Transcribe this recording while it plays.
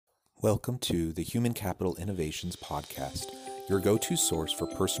Welcome to the Human Capital Innovations Podcast, your go-to source for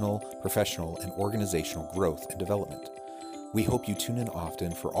personal, professional, and organizational growth and development. We hope you tune in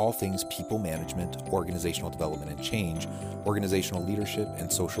often for all things people management, organizational development and change, organizational leadership,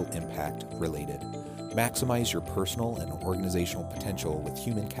 and social impact related. Maximize your personal and organizational potential with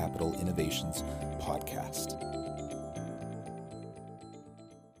Human Capital Innovations Podcast.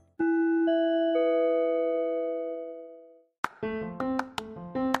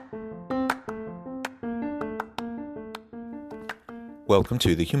 Welcome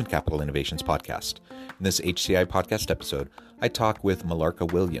to the Human Capital Innovations Podcast. In this HCI podcast episode, I talk with Melarka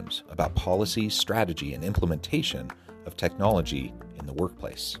Williams about policy, strategy, and implementation of technology in the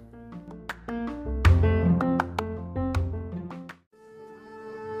workplace.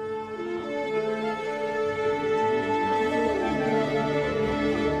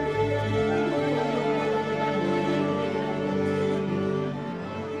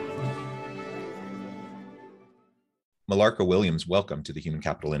 Melarka Williams, welcome to the Human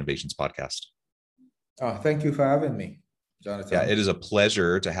Capital Innovations Podcast. Thank you for having me, Jonathan. Yeah, it is a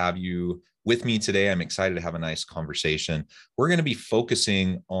pleasure to have you with me today. I'm excited to have a nice conversation. We're going to be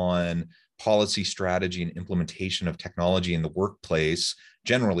focusing on policy, strategy, and implementation of technology in the workplace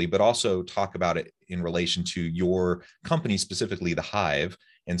generally, but also talk about it in relation to your company, specifically the Hive,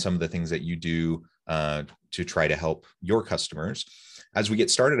 and some of the things that you do to try to help your customers. As we get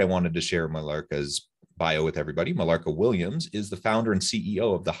started, I wanted to share Melarka's bio with everybody. Melarka Williams is the founder and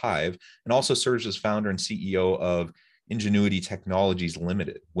CEO of The Hive and also serves as founder and CEO of Ingenuity Technologies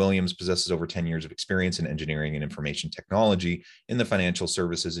Limited. Williams possesses over 10 years of experience in engineering and information technology in the financial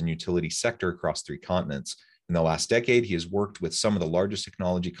services and utility sector across 3 continents. In the last decade, he has worked with some of the largest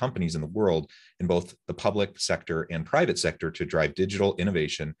technology companies in the world in both the public sector and private sector to drive digital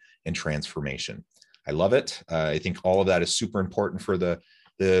innovation and transformation. I love it. I think all of that is super important for the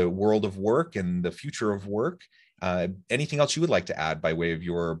world of work and the future of work. Anything else you would like to add by way of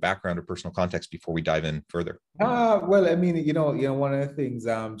your background or personal context before we dive in further? Well, I mean, one of the things,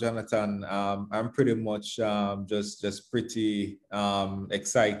 Jonathan, I'm pretty much just pretty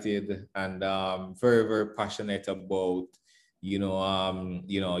excited and very, very passionate about,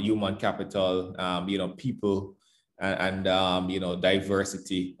 human capital, people and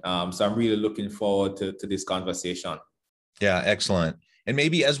diversity. So I'm really looking forward to this conversation. Yeah, excellent. And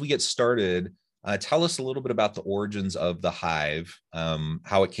maybe as we get started, tell us a little bit about the origins of the Hive,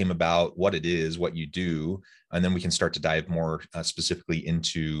 how it came about, what it is, what you do, and then we can start to dive more specifically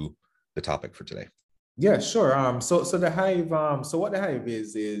into the topic for today. Yeah, sure. So the Hive, so what the Hive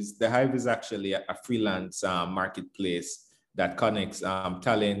is the Hive is actually a freelance marketplace that connects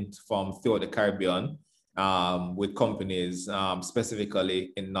talent from throughout the Caribbean with companies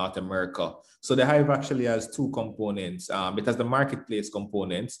specifically in North America. So the Hive actually has 2 components. It has the marketplace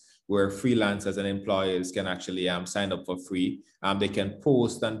components where freelancers and employers can actually sign up for free. They can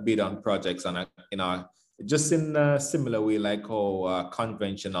post and bid on projects just in a similar way like how a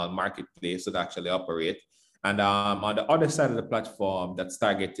conventional marketplace would actually operate. And on the other side of the platform that's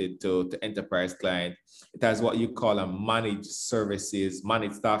targeted to enterprise client, it has what you call a managed staffing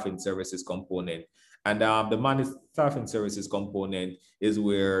services component. And the managed staffing services component is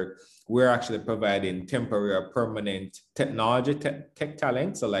where we're actually providing temporary or permanent technology tech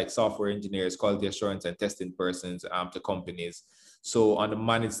talent, so like software engineers, quality assurance, and testing persons to companies. So on the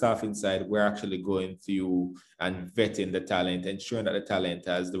managed staffing side, we're actually going through and vetting the talent, ensuring that the talent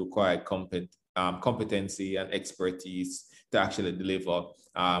has the required competency and expertise to actually deliver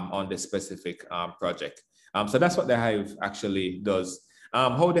on the specific project. So that's what the Hive actually does.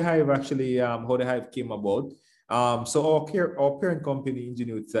 How the Hive came about. So our parent company,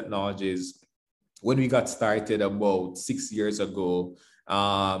 Ingenuity Technologies, when we got started about 6 years ago,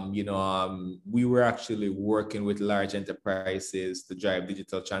 we were actually working with large enterprises to drive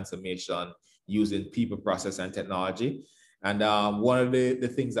digital transformation using people, process, and technology. And one of the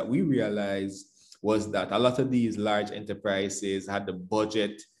things that we realized was that a lot of these large enterprises had the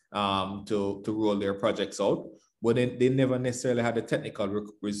budget to roll their projects out, but they never necessarily had the technical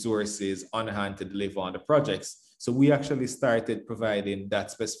resources on hand to deliver on the projects. So we actually started providing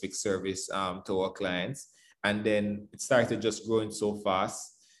that specific service to our clients. And then it started just growing so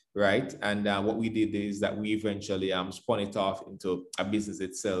fast, right? And what we did is that we eventually spun it off into a business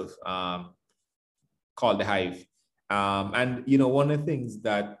itself called the Hive. And one of the things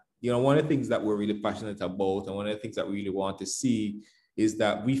that we're really passionate about, and one of the things that we really want to see is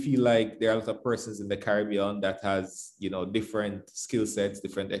that we feel like there are a lot of persons in the Caribbean that has, different skill sets,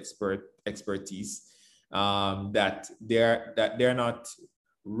 different expertise, that they're not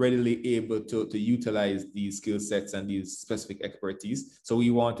readily able to utilize these skill sets and these specific expertise. So we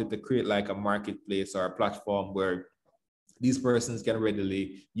wanted to create like a marketplace or a platform where these persons can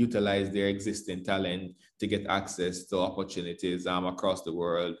readily utilize their existing talent to get access to opportunities across the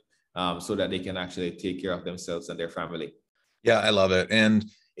world, so that they can actually take care of themselves and their family. Yeah, I love it. And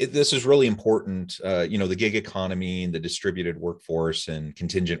this is really important. The gig economy, the distributed workforce, and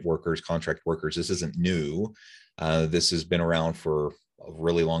contingent workers, contract workers, this isn't new. This has been around for a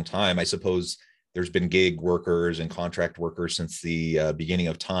really long time. I suppose there's been gig workers and contract workers since the beginning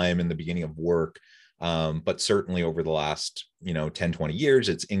of time and the beginning of work. But certainly over the last, 10, 20 years,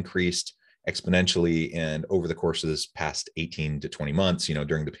 it's increased exponentially. And over the course of this past 18 to 20 months,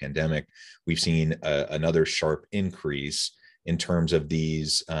 during the pandemic, we've seen another sharp increase in terms of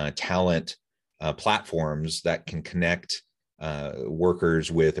these talent platforms that can connect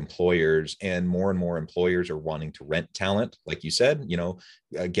workers with employers, and more employers are wanting to rent talent. Like you said,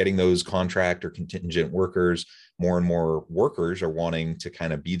 getting those contract or contingent workers, more and more workers are wanting to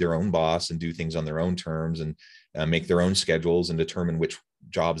kind of be their own boss and do things on their own terms, and make their own schedules and determine which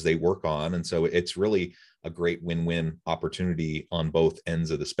jobs they work on. And so it's really a great win-win opportunity on both ends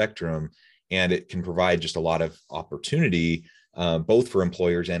of the spectrum. And it can provide just a lot of opportunity, both for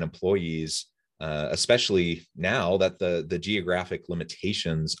employers and employees, especially now that the geographic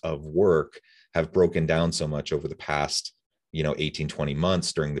limitations of work have broken down so much over the past 18, 20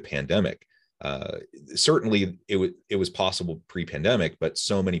 months during the pandemic. Certainly it was possible pre-pandemic, but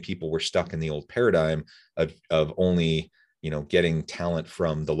so many people were stuck in the old paradigm of only getting talent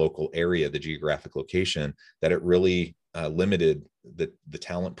from the local area, the geographic location, that it really limited the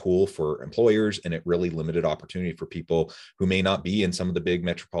talent pool for employers, and it really limited opportunity for people who may not be in some of the big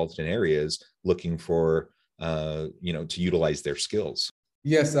metropolitan areas looking for to utilize their skills.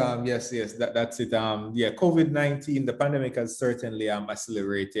 Yes, yes, that's it. COVID-19, the pandemic has certainly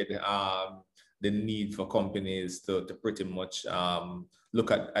accelerated the need for companies to pretty much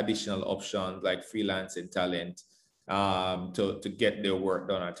look at additional options like freelancing talent to get their work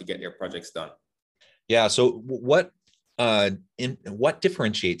done or to get their projects done. Yeah. So what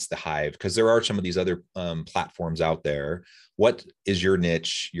differentiates the Hive? Because there are some of these other platforms out there. What is your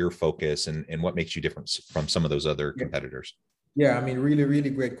niche, your focus, and what makes you different from some of those other competitors? Yeah, I mean, really, really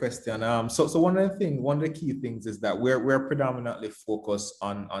great question. So one of the key things is that we're predominantly focused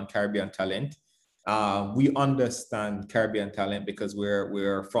on Caribbean talent. We understand Caribbean talent because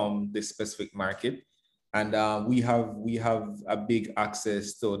we're from this specific market, and we have a big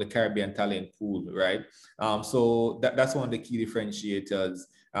access to the Caribbean talent pool, right? So that's one of the key differentiators,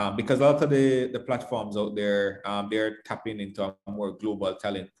 because a lot of the platforms out there, they're tapping into a more global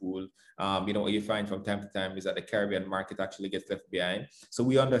talent pool. What you find from time to time is that the Caribbean market actually gets left behind. So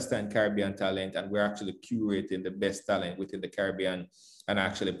we understand Caribbean talent, and we're actually curating the best talent within the Caribbean and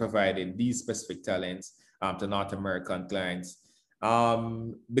actually providing these specific talents to North American clients.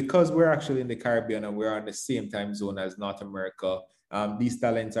 Because we're actually in the Caribbean and we're on the same time zone as North America, these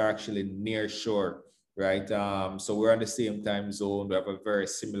talents are actually near shore, right? So we're on the same time zone. We have a very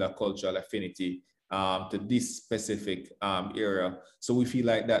similar cultural affinity to this specific area. So we feel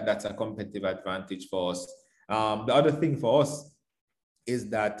like that's a competitive advantage for us. The other thing for us is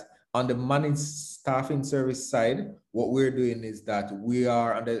that on the managed staffing service side, what we're doing is that we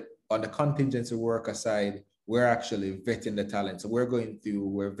are on the contingency worker side, we're actually vetting the talent. So we're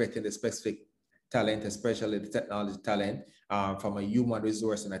vetting the specific talent, especially the technology talent, from a human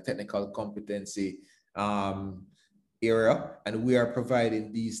resource and a technical competency area. And we are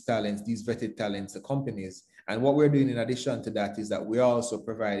providing these talents, these vetted talents to companies. And what we're doing in addition to that is that we're also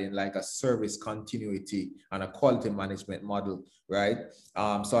providing like a service continuity and a quality management model, right?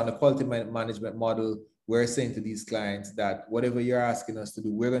 So on the quality management model, we're saying to these clients that whatever you're asking us to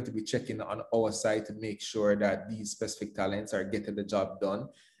do, we're going to be checking on our side to make sure that these specific talents are getting the job done.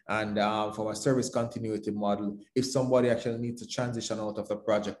 And from a service continuity model, if somebody actually needs to transition out of the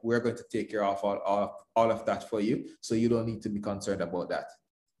project, we're going to take care of all of that for you. So you don't need to be concerned about that.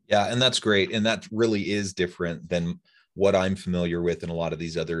 Yeah, and that's great. And that really is different than what I'm familiar with in a lot of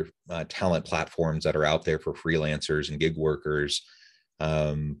these other talent platforms that are out there for freelancers and gig workers.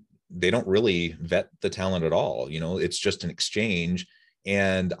 They don't really vet the talent at all. It's just an exchange.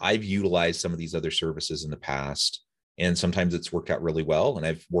 And I've utilized some of these other services in the past, and sometimes it's worked out really well. And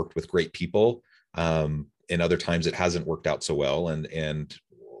I've worked with great people. And other times it hasn't worked out so well. And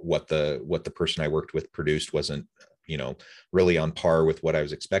what the person I worked with produced wasn't, really on par with what I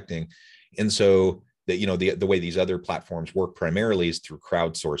was expecting. And so the way these other platforms work primarily is through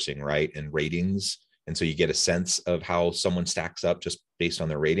crowdsourcing, right? And ratings. And so you get a sense of how someone stacks up just based on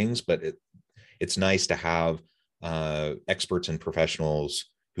their ratings. But it's nice to have experts and professionals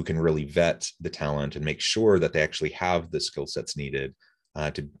who can really vet the talent and make sure that they actually have the skill sets needed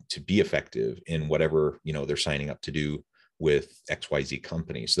to be effective in whatever they're signing up to do with XYZ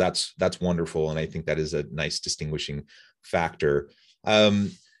company. So that's wonderful, and I think that is a nice distinguishing factor.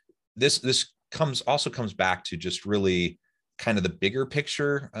 This comes back to just really kind of the bigger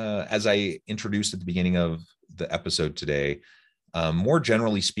picture, as I introduced at the beginning of the episode today. More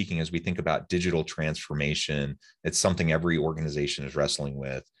generally speaking, as we think about digital transformation, it's something every organization is wrestling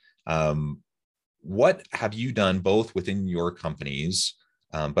with. What have you done both within your companies,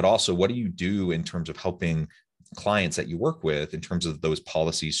 but also what do you do in terms of helping clients that you work with in terms of those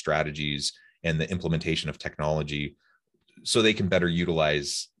policies, strategies, and the implementation of technology so they can better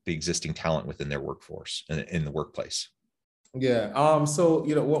utilize the existing talent within their workforce and in the workplace? Yeah. So,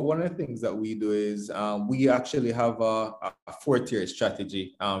 one of the things that we do is we actually have a four-tier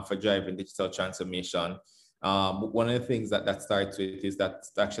strategy for driving digital transformation. One of the things that starts with is that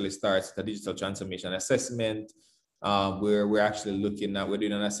actually starts the digital transformation assessment, where we're doing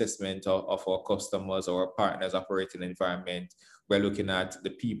an assessment of our customers or our partners' operating environment. We're looking at the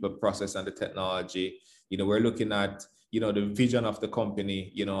people, process, and the technology. We're looking at the vision of the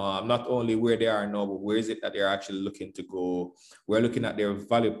company, not only where they are now, but where is it that they're actually looking to go. We're looking at their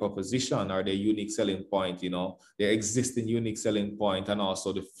value proposition or their unique selling point, their existing unique selling point, and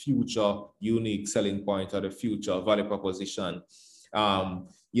also the future unique selling point or the future value proposition.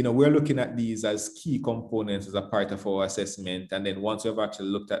 We're looking at these as key components as a part of our assessment. And then once we've actually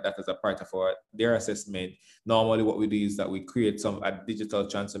looked at that as a part of their assessment, normally what we do is that we create a digital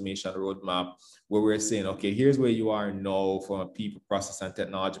transformation roadmap where we're saying, okay, here's where you are now from a people, process, and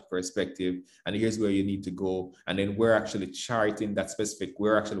technology perspective, and here's where you need to go. And then we're actually charting that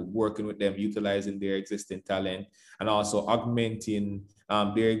we're actually working with them, utilizing their existing talent, and also augmenting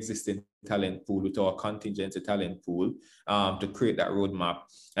their existing talent pool with our contingency talent pool to create that roadmap.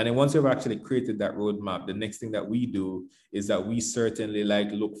 And then once we've actually created that roadmap, the next thing that we do is that we certainly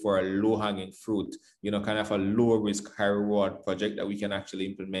look for a low-hanging fruit, kind of a low-risk, high-reward project that we can actually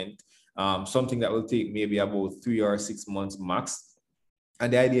implement. Something that will take maybe about 3 or 6 months max.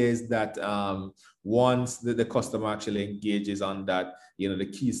 And the idea is that once the customer actually engages on that, the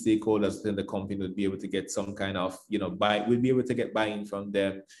key stakeholders within the company will be able to get some kind of, we'll be able to get buy-in from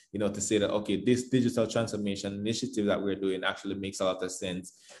them, to say that, okay, this digital transformation initiative that we're doing actually makes a lot of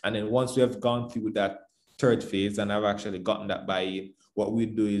sense. And then once we have gone through that third phase and I've actually gotten that buy-in, what we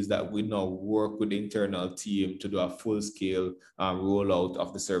do is that we now work with the internal team to do a full-scale rollout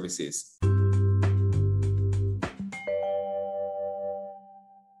of the services.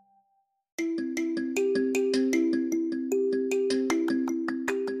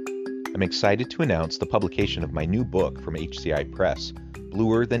 I'm excited to announce the publication of my new book from HCI Press,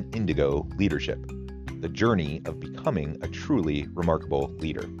 Bluer Than Indigo Leadership: The Journey of Becoming a Truly Remarkable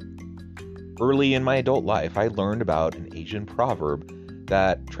Leader. Early in my adult life, I learned about an Asian proverb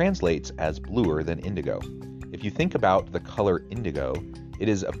that translates as bluer than indigo. If you think about the color indigo, it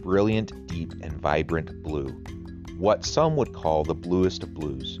is a brilliant, deep, and vibrant blue, what some would call the bluest of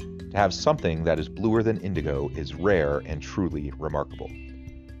blues. To have something that is bluer than indigo is rare and truly remarkable.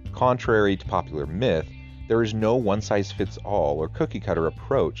 Contrary to popular myth, there is no one-size-fits-all or cookie-cutter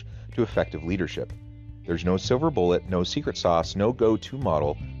approach to effective leadership. There's no silver bullet, no secret sauce, no go-to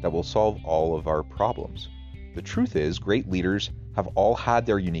model that will solve all of our problems. The truth is, great leaders have all had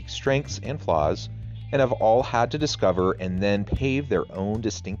their unique strengths and flaws, and have all had to discover and then pave their own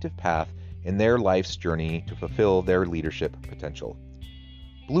distinctive path in their life's journey to fulfill their leadership potential.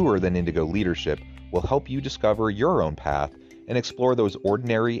 Bluer Than Indigo Leadership will help you discover your own path and explore those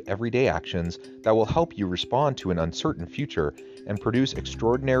ordinary, everyday actions that will help you respond to an uncertain future and produce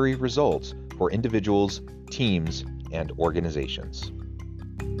extraordinary results for individuals, teams, and organizations.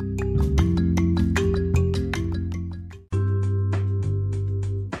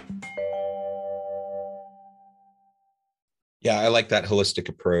 Yeah, I like that holistic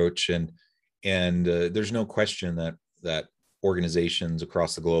approach, and there's no question that organizations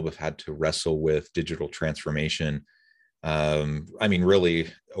across the globe have had to wrestle with digital transformation.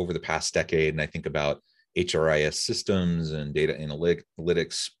 Really over the past decade, and I think about HRIS systems and data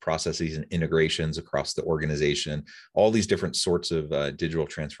analytics processes and integrations across the organization, all these different sorts of digital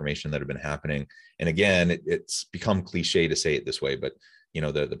transformation that have been happening. And again, it's become cliche to say it this way, but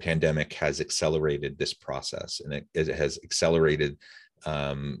the pandemic has accelerated this process, and it has accelerated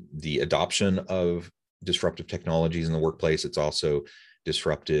the adoption of disruptive technologies in the workplace. It's also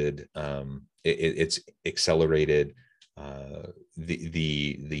disrupted, it's accelerated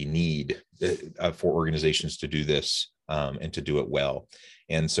the need for organizations to do this and to do it well.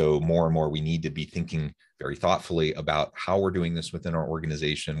 And so more and more, we need to be thinking very thoughtfully about how we're doing this within our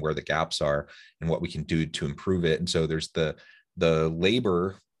organization, where the gaps are, and what we can do to improve it. And so there's the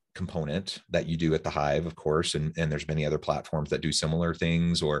labor component that you do at the Hive, of course, and there's many other platforms that do similar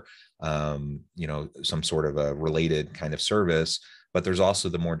things, or some sort of a related kind of service. But there's also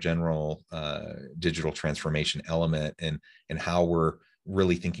the more general digital transformation element, and how we're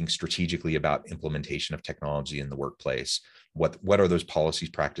really thinking strategically about implementation of technology in the workplace. What are those policies,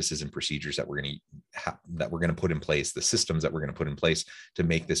 practices, and procedures that we're going to put in place, the systems that we're going to put in place to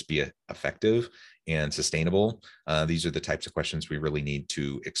make this be effective and sustainable? These are the types of questions we really need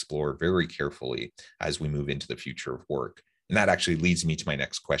to explore very carefully as we move into the future of work. And that actually leads me to my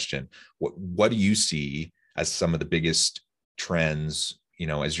next question. What do you see as some of the biggest trends,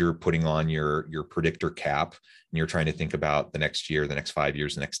 as you're putting on your predictor cap and you're trying to think about the next year, the next 5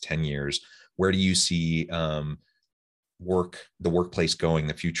 years, the next 10 years? Where do you see the workplace going,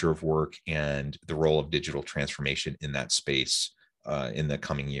 the future of work, and the role of digital transformation in that space in the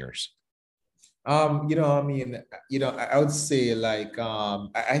coming years? I would say, like,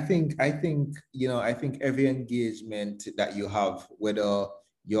 I think every engagement that you have, whether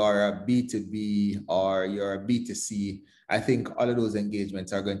you're a B2B or you're a B2C, I think all of those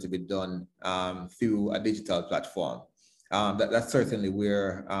engagements are going to be done through a digital platform. That's certainly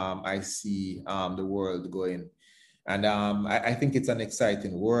where I see the world going. And I think it's an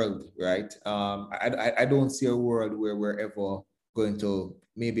exciting world, right? I don't see a world where we're ever going to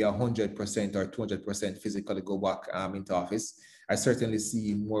maybe 100% or 200% physically go back into office. I certainly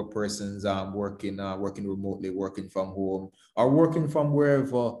see more persons working remotely, working from home, or working from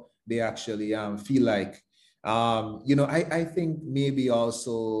wherever they actually feel like. I think maybe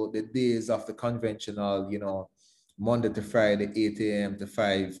also the days of the conventional, Monday to Friday, 8 a.m. to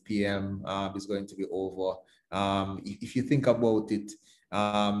 5 p.m. Is going to be over. If you think about it,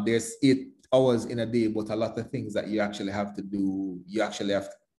 there's 8 hours in a day, but a lot of things that you actually have to do,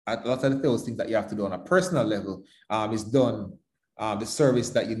 a lot of those things that you have to do on a personal level is done. The service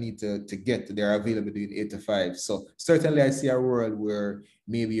that you need to get, they're available doing 8 to 5. So certainly I see a world where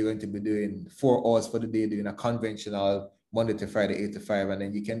maybe you're going to be doing 4 hours for the day, doing a conventional Monday to Friday, 8 to 5, and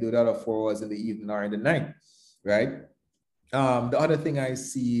then you can do the other 4 hours in the evening or in the night, right? The other thing I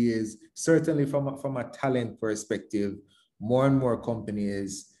see is certainly from a talent perspective, more and more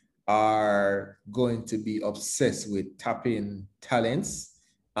companies are going to be obsessed with tapping talents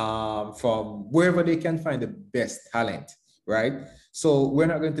from wherever they can find the best talent, right? So we're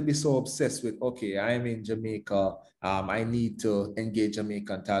not going to be so obsessed with, okay, I'm in Jamaica, I need to engage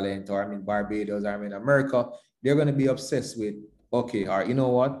Jamaican talent, or I'm in Barbados, or I'm in America. They're going to be obsessed with, okay, or you know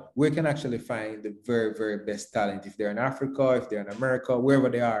what, we can actually find the very, very best talent. If they're in Africa, if they're in America, wherever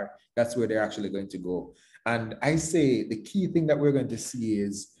they are, that's where they're actually going to go. And I say the key thing that we're going to see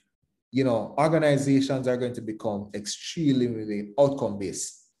is, organizations are going to become extremely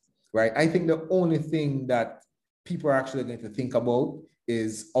outcome-based, right? I think the only thing that people are actually going to think about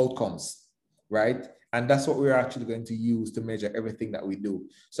is outcomes, right? And that's what we're actually going to use to measure everything that we do.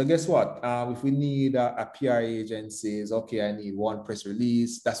 So guess what? If we need a PR agency, okay, I need one press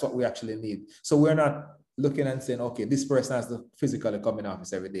release. That's what we actually need. So we're not looking and saying, okay, this person has to physically come in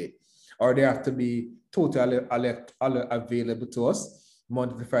office every day, or they have to be totally available to us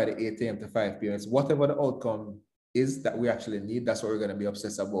Monday to Friday, 8 a.m. to 5 p.m. It's whatever the outcome is that we actually need, that's what we're going to be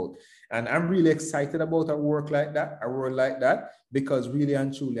obsessed about. And I'm really excited about a world like that, because really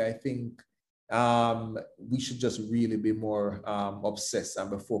and truly, I think we should just really be more obsessed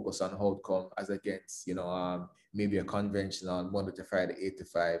and be focused on outcome as against, maybe a conventional Monday to Friday, 8 to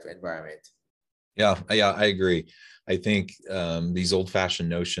 5 environment. Yeah, I agree. I think these old-fashioned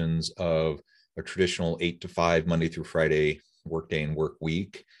notions of a traditional 8 to 5 Monday through Friday workday and work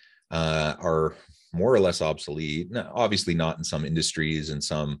week are more or less obsolete. Obviously not in some industries and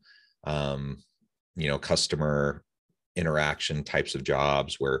some customer interaction types of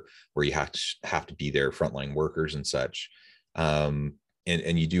jobs where you have to be there, frontline workers and such. And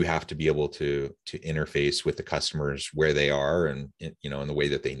you do have to be able to interface with the customers where they are and in the way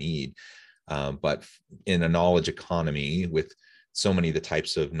that they need. But in a knowledge economy with so many of the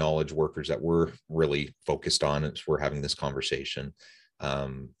types of knowledge workers that we're really focused on as we're having this conversation,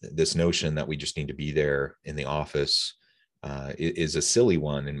 this notion that we just need to be there in the office is a silly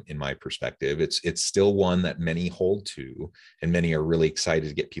one in my perspective. It's still one that many hold to, and many are really excited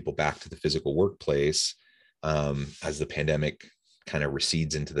to get people back to the physical workplace as the pandemic kind of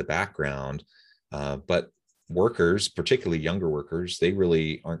recedes into the background. But workers, particularly younger workers, they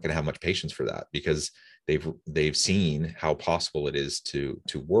really aren't going to have much patience for that, because they've seen how possible it is to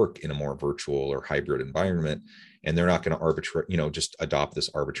work in a more virtual or hybrid environment, and they're not going to just adopt this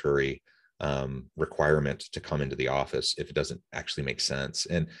arbitrary requirement to come into the office if it doesn't actually make sense.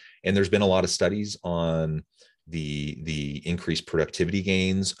 And there's been a lot of studies on the increased productivity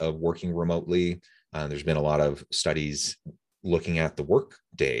gains of working remotely. There's been a lot of studies looking at the work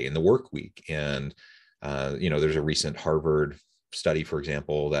day and the work week. And, there's a recent Harvard study, for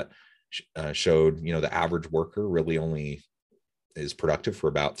example, that showed, the average worker really only is productive for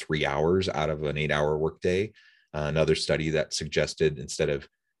about 3 hours out of an 8-hour workday. Another study that suggested instead of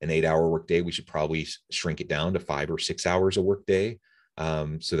an 8-hour workday, we should probably shrink it down to 5 or 6 hours a workday,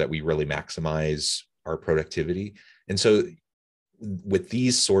 so that we really maximize our productivity. And so with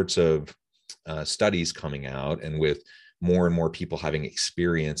these sorts of studies coming out, and with more and more people having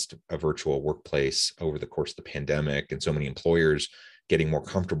experienced a virtual workplace over the course of the pandemic, and so many employers getting more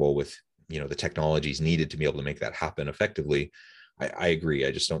comfortable with the technologies needed to be able to make that happen effectively, I agree.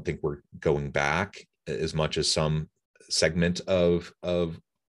 I just don't think we're going back as much as some segment of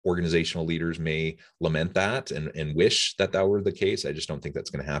organizational leaders may lament that and wish that were the case. I just don't think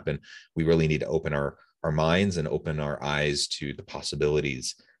that's going to happen. We really need to open our minds and open our eyes to the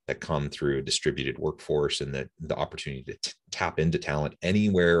possibilities that come through a distributed workforce, and the opportunity to tap into talent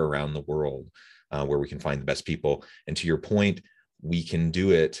anywhere around the world, where we can find the best people. And to your point, we can do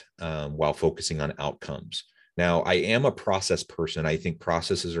it while focusing on outcomes. Now, I am a process person. I think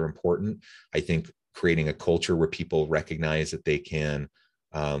processes are important. I think creating a culture where people recognize that they can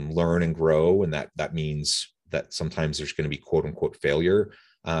learn and grow, and that means that sometimes there's going to be quote unquote failure.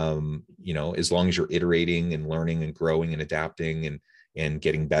 As long as you're iterating and learning and growing and adapting and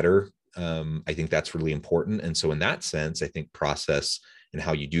getting better, I think that's really important. And so in that sense, I think process and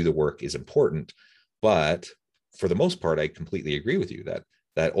how you do the work is important. But for the most part, I completely agree with you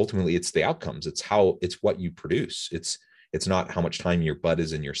that ultimately it's the outcomes. It's what you produce. It's not how much time your butt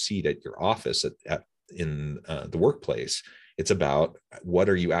is in your seat at your office in the workplace. It's about what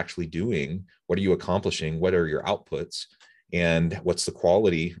are you actually doing? What are you accomplishing? What are your outputs? And what's the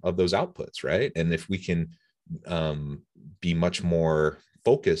quality of those outputs, right? And if we can be much more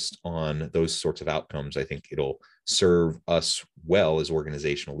focused on those sorts of outcomes, I think it'll serve us well as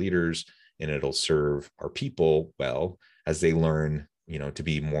organizational leaders, and it'll serve our people well as they learn, to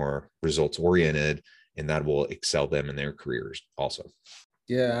be more results oriented, and that will excel them in their careers also.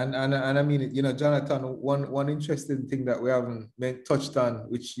 Yeah, and I mean, Jonathan, one interesting thing that we haven't touched on,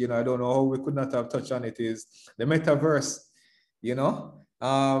 which I don't know how we could not have touched on it, is the metaverse.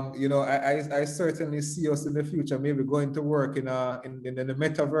 I certainly see us in the future maybe going to work in the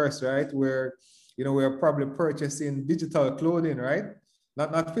metaverse, right? Where we're probably purchasing digital clothing, right?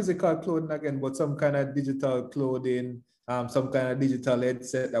 Not physical clothing again, but some kind of digital clothing, some kind of digital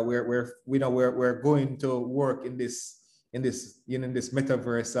headset that we're going to work in this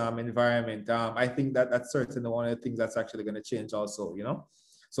metaverse environment. I think that's certainly one of the things that's actually going to change also,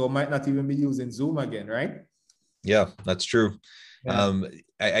 so might not even be using Zoom again, right? Yeah, that's true. Yeah.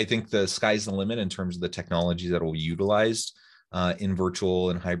 I think the sky's the limit in terms of the technology that will be utilized in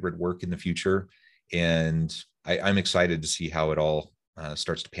virtual and hybrid work in the future. And I'm excited to see how it all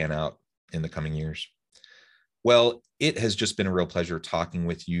starts to pan out in the coming years. Well, it has just been a real pleasure talking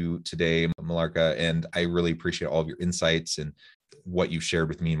with you today, Melarka, and I really appreciate all of your insights and what you've shared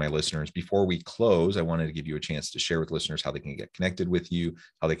with me and my listeners. Before we close, I wanted to give you a chance to share with listeners how they can get connected with you,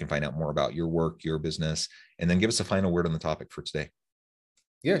 how they can find out more about your work, your business, and then give us a final word on the topic for today.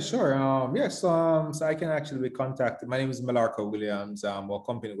 Yeah, sure. So I can actually be contacted. My name is Melarka Williams. Our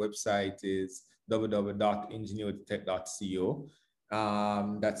company website is www.ingenuitytech.co.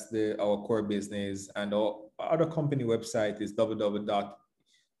 That's our core business, and our other company website is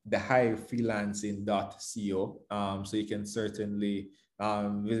www.thehivefreelancing.co. So you can certainly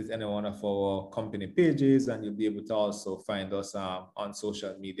visit any one of our company pages, and you'll be able to also find us on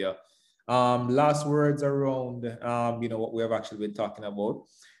social media. Last words around what we have actually been talking about.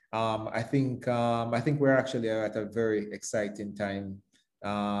 I think we're actually at a very exciting time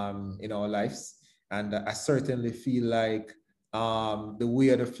in our lives, and I certainly feel like the way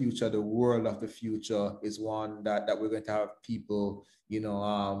of the future, the world of the future, is one that we're going to have people,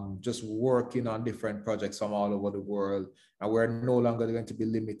 just working on different projects from all over the world, and we're no longer going to be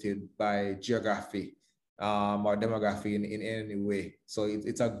limited by geography or demography in any way. So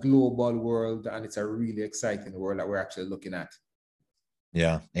it's a global world, and it's a really exciting world that we're actually looking at.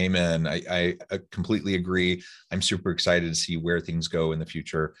 Yeah, amen. I completely agree. I'm super excited to see where things go in the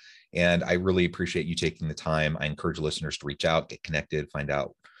future. And I really appreciate you taking the time. I encourage listeners to reach out, get connected, find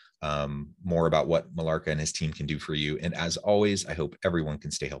out more about what Melarka and his team can do for you. And as always, I hope everyone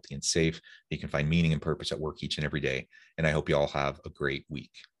can stay healthy and safe. You can find meaning and purpose at work each and every day. And I hope you all have a great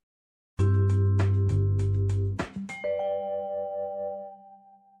week.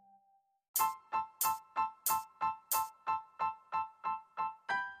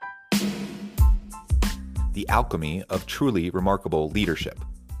 The alchemy of truly remarkable leadership.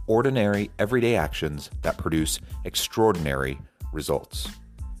 Ordinary, everyday actions that produce extraordinary results.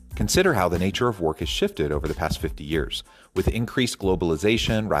 Consider how the nature of work has shifted over the past 50 years. With increased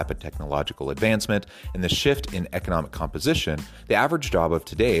globalization, rapid technological advancement, and the shift in economic composition, the average job of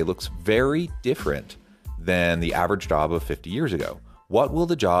today looks very different than the average job of 50 years ago. What will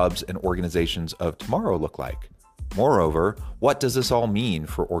the jobs and organizations of tomorrow look like? Moreover, what does this all mean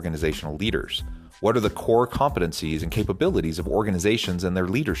for organizational leaders? What are the core competencies and capabilities of organizations and their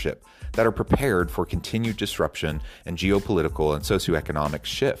leadership that are prepared for continued disruption and geopolitical and socioeconomic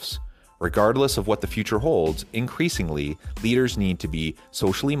shifts? Regardless of what the future holds, increasingly, leaders need to be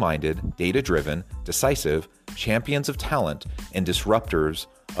socially minded, data-driven, decisive, champions of talent, and disruptors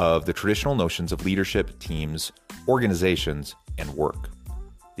of the traditional notions of leadership, teams, organizations, and work.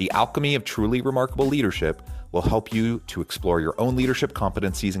 The alchemy of truly remarkable leadership will help you to explore your own leadership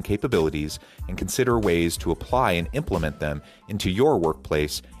competencies and capabilities and consider ways to apply and implement them into your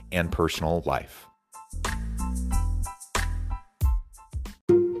workplace and personal life.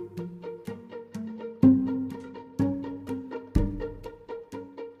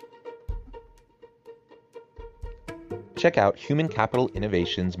 Check out Human Capital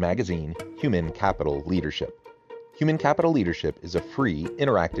Innovations magazine, Human Capital Leadership. Human Capital Leadership is a free,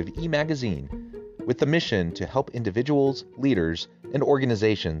 interactive e-magazine with the mission to help individuals, leaders, and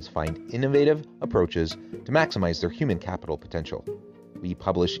organizations find innovative approaches to maximize their human capital potential. We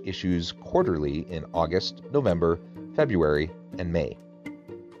publish issues quarterly in August, November, February, and May.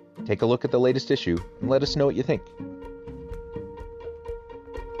 Take a look at the latest issue and let us know what you think.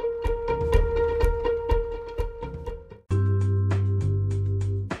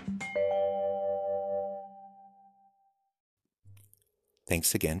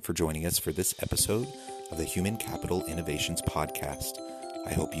 Thanks again for joining us for this episode of the Human Capital Innovations Podcast.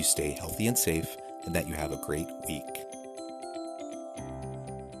 I hope you stay healthy and safe and that you have a great week.